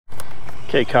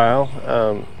Okay, Kyle,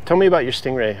 tell me about your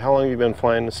Stingray. How long have you been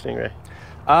flying the Stingray?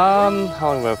 How long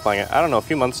have I been flying it? I don't know, a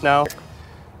few months now.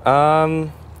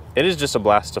 It is just a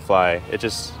blast to fly.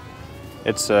 It's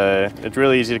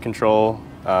really easy to control.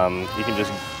 You can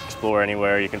just explore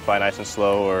anywhere. You can fly nice and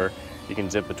slow, or you can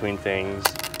zip between things.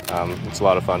 It's a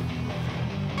lot of fun.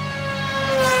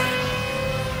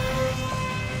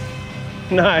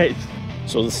 Nice.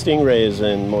 So the Stingray is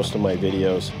in most of my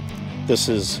videos. This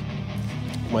is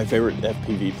my favorite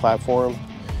FPV platform.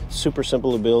 Super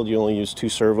simple to build. You only use 2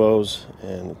 servos,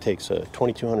 and it takes a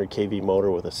 2200 kV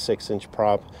motor with a 6-inch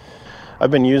prop.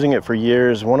 I've been using it for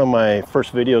years. One of my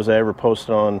first videos I ever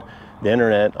posted on the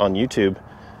internet on YouTube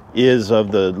is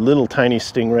of the little tiny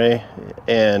Stingray,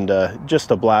 and just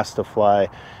a blast to fly.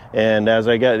 And as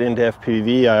I got into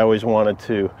FPV, I always wanted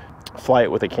to fly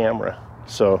it with a camera.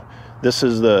 So this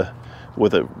is it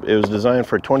was designed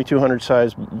for a 2200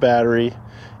 size battery,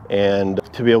 and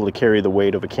to be able to carry the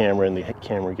weight of a camera and the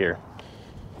camera gear.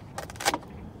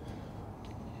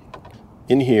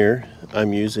 In here,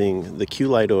 I'm using the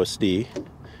Q-Lite OSD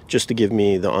just to give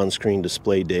me the on-screen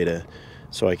display data,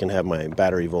 so I can have my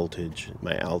battery voltage,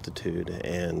 my altitude,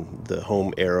 and the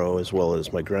home arrow, as well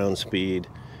as my ground speed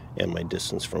and my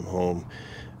distance from home.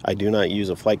 I do not use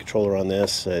a flight controller on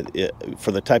this.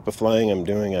 For the type of flying I'm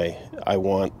doing, I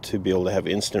want to be able to have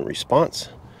instant response.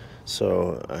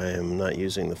 So I am not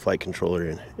using the flight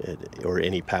controller or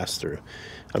any pass-through.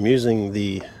 I'm using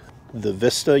the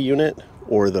Vista unit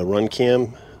or the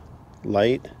RunCam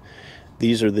Lite.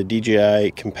 These are the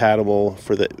DJI compatible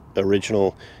for the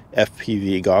original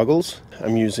FPV goggles.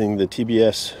 I'm using the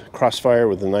TBS Crossfire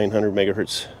with the 900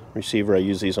 megahertz receiver. I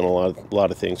use these on a lot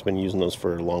of things. Been using those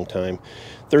for a long time.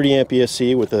 30 amp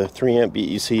ESC with a 3 amp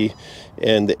BEC,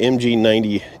 and the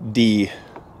MG90D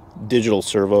digital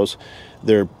servos.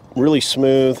 They're really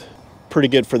smooth, pretty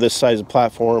good for this size of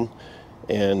platform,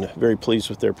 and very pleased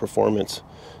with their performance.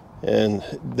 And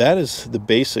that is the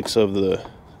basics of the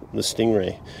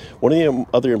Stingray. One of the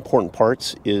other important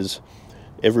parts is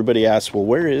everybody asks, well,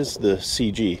 where is the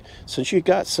CG? Since you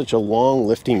got such a long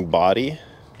lifting body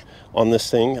on this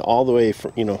thing, all the way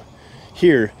from,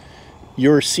 here,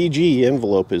 your CG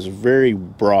envelope is very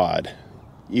broad.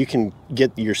 You can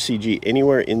get your CG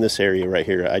anywhere in this area right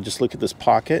here. I just look at this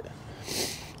pocket,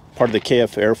 part of the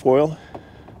KF airfoil,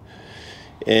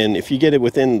 and if you get it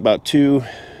within about 2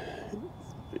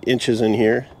 inches in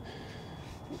here,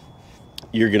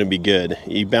 you're going to be good.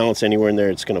 You balance anywhere in there,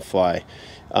 it's going to fly.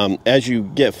 As you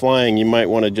get flying, you might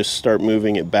want to just start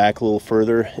moving it back a little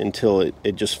further until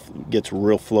it just gets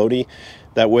real floaty.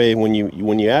 That way, when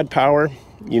you add power,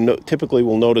 typically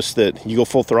will notice that you go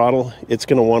full throttle, it's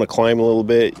going to want to climb a little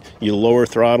bit. You lower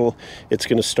throttle, it's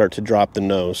going to start to drop the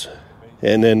nose.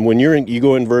 And then when you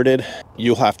go inverted,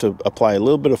 you'll have to apply a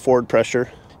little bit of forward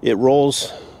pressure. It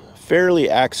rolls fairly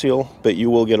axial, but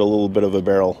you will get a little bit of a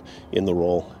barrel in the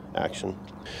roll action.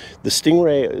 The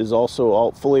Stingray is also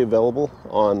fully available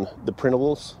on the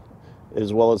printables,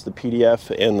 as well as the PDF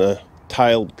and the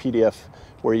tiled PDF,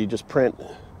 where you just print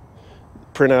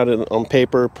out it on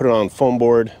paper, put it on foam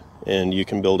board, and you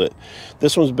can build it.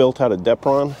 This one's built out of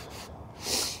Depron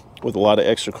with a lot of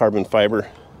extra carbon fiber.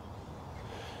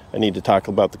 I need to talk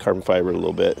about the carbon fiber a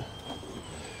little bit.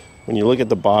 When you look at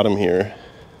the bottom here,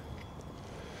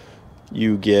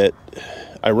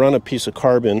 I run a piece of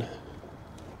carbon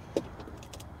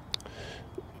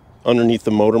underneath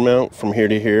the motor mount from here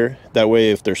to here. That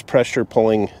way, if there's pressure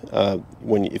pulling,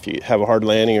 if you have a hard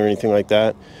landing or anything like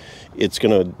that, it's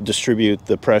going to distribute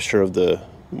the pressure of the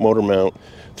motor mount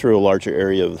through a larger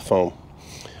area of the foam.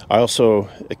 I also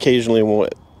occasionally will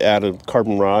add a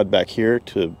carbon rod back here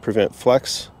to prevent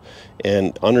flex.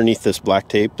 And underneath this black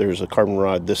tape, there's a carbon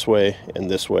rod this way and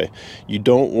this way. You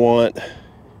don't want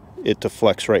it to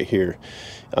flex right here.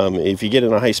 If you get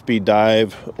in a high-speed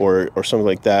dive or something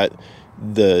like that,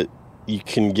 you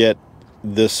can get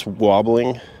this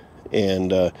wobbling, and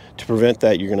to prevent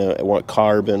that, you're going to want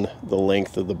carbon the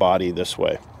length of the body this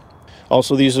way.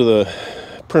 Also, these are the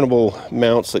printable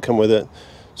mounts that come with it.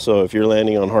 So if you're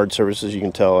landing on hard surfaces, you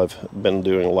can tell I've been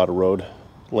doing a lot of road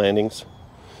landings,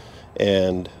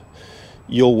 and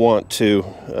you'll want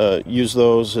to use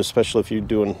those, especially if you're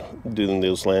doing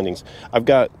those landings. I've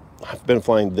been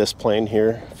flying this plane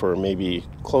here for maybe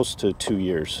close to 2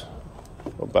 years,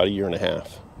 about 1.5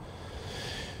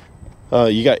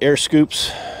 years. You got air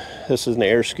scoops. This is an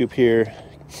air scoop here.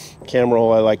 Cam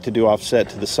roll I like to do offset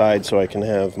to the side so I can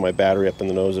have my battery up in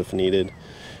the nose if needed.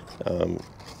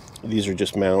 These are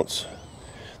just mounts.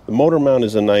 The motor mount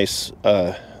is a nice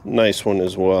one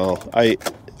as well.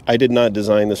 I did not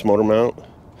design this motor mount.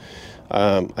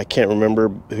 I can't remember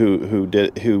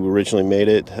who originally made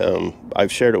it.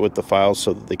 I've shared it with the files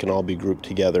so that they can all be grouped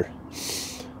together.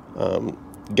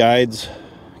 Guides,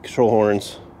 control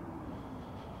horns,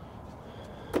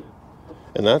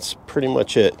 and that's pretty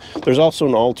much it. There's also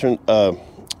an alternate,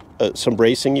 some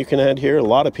bracing you can add here. A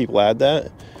lot of people add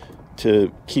that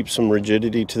to keep some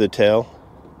rigidity to the tail.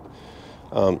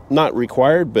 Not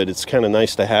required, but it's kind of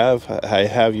nice to have. I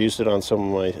have used it on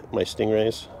some of my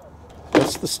Stingrays.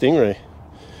 That's the Stingray.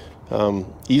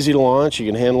 Easy to launch. You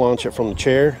can hand launch it from the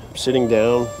chair, sitting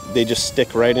down. They just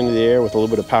stick right into the air with a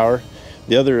little bit of power.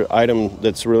 The other item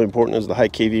that's really important is the high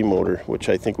kV motor, which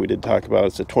I think we did talk about.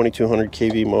 It's a 2200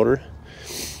 kV motor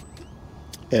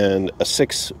and a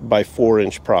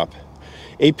 6x4" prop.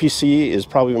 APC is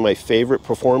probably my favorite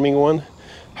performing one.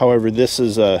 However, this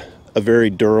is a very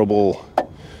durable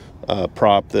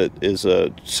prop that is a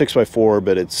 6x4,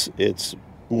 but it's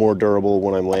more durable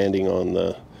when I'm landing on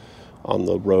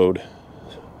the road.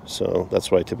 So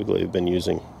that's what I typically have been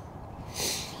using.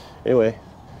 Anyway,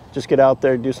 just get out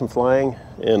there, do some flying,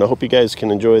 and I hope you guys can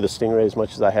enjoy the Stingray as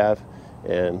much as I have,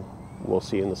 and we'll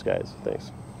see you in the skies.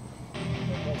 Thanks.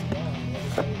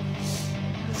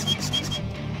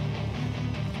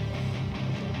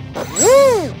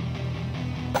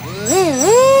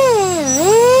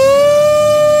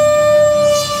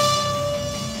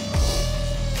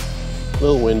 A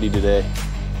little windy today.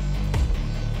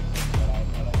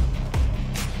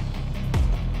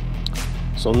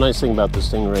 So the nice thing about the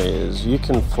Stingray is you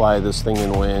can fly this thing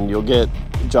in wind. You'll get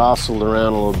jostled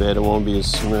around a little bit. It won't be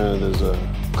as smooth as a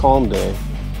calm day.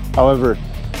 However,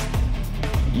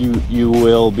 you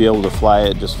will be able to fly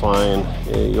it just fine.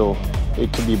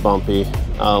 It could be bumpy.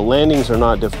 Landings are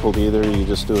not difficult either. You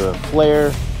just do a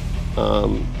flare,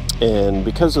 and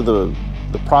because of the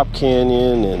prop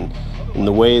canyon and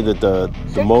the way that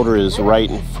the motor is right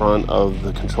in front of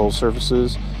the control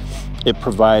surfaces, it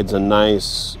provides a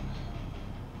nice,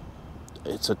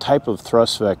 it's a type of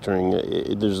thrust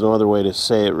vectoring. There's no other way to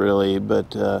say it really,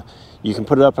 but you can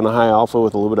put it up in a high alpha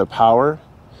with a little bit of power,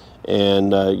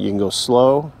 and you can go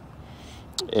slow,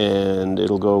 and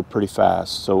it'll go pretty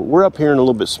fast. So we're up here in a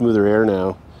little bit smoother air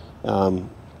now.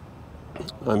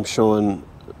 I'm showing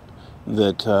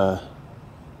that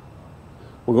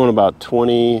we're going about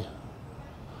 20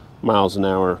 miles an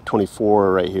hour,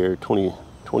 24 right here, 20,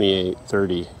 28,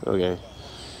 30, okay.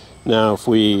 Now if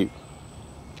we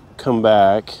come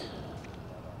back,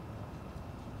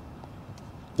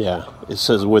 yeah, it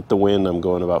says with the wind I'm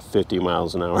going about 50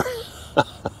 miles an hour.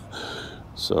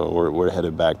 So we're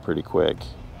headed back pretty quick.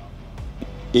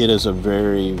 It is a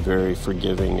very, very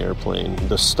forgiving airplane.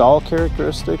 The stall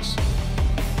characteristics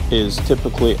is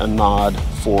typically a nod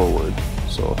forward.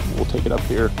 So we'll take it up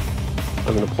here.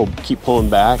 I'm going to keep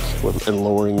pulling back and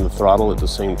lowering the throttle at the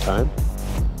same time.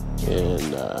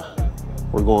 And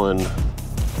we're going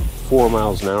 4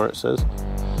 miles an hour, it says.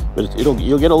 But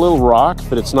you'll get a little rock,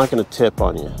 but it's not going to tip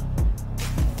on you.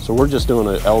 So we're just doing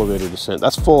an elevator descent.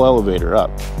 That's full elevator up.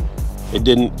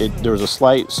 There was a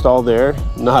slight stall there,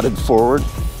 nodded forward,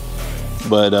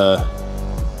 but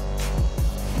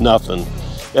nothing.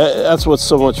 That's what's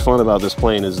so much fun about this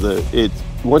plane is that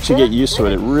once you get used to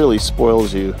it, it really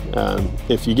spoils you.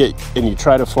 If you you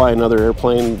try to fly another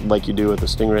airplane like you do with the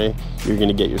Stingray, you're going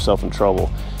to get yourself in trouble.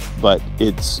 But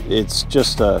it's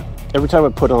just every time I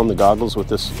put on the goggles with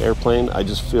this airplane, I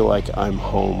just feel like I'm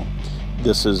home.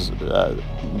 This is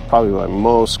probably my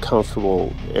most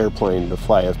comfortable airplane to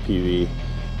fly FPV,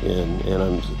 and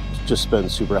I'm just been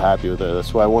super happy with it.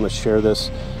 That's why I want to share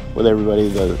this with everybody.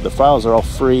 The files are all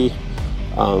free,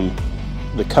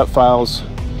 the cut files,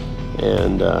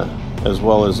 and as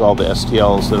well as all the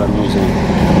STLs that I'm using.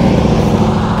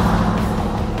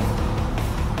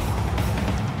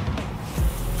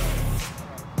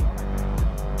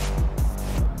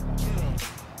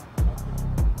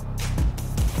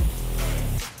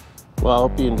 Well, I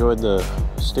hope you enjoyed the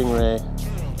Stingray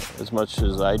as much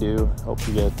as I do. Hope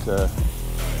you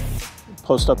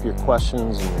post up your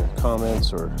questions and your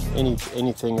comments or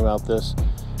anything about this.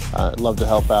 I'd love to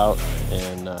help out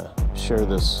and share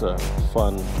this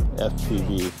fun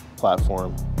FPV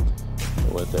platform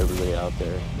with everybody out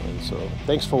there. And so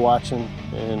thanks for watching,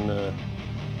 and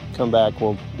come back,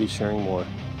 we'll be sharing more.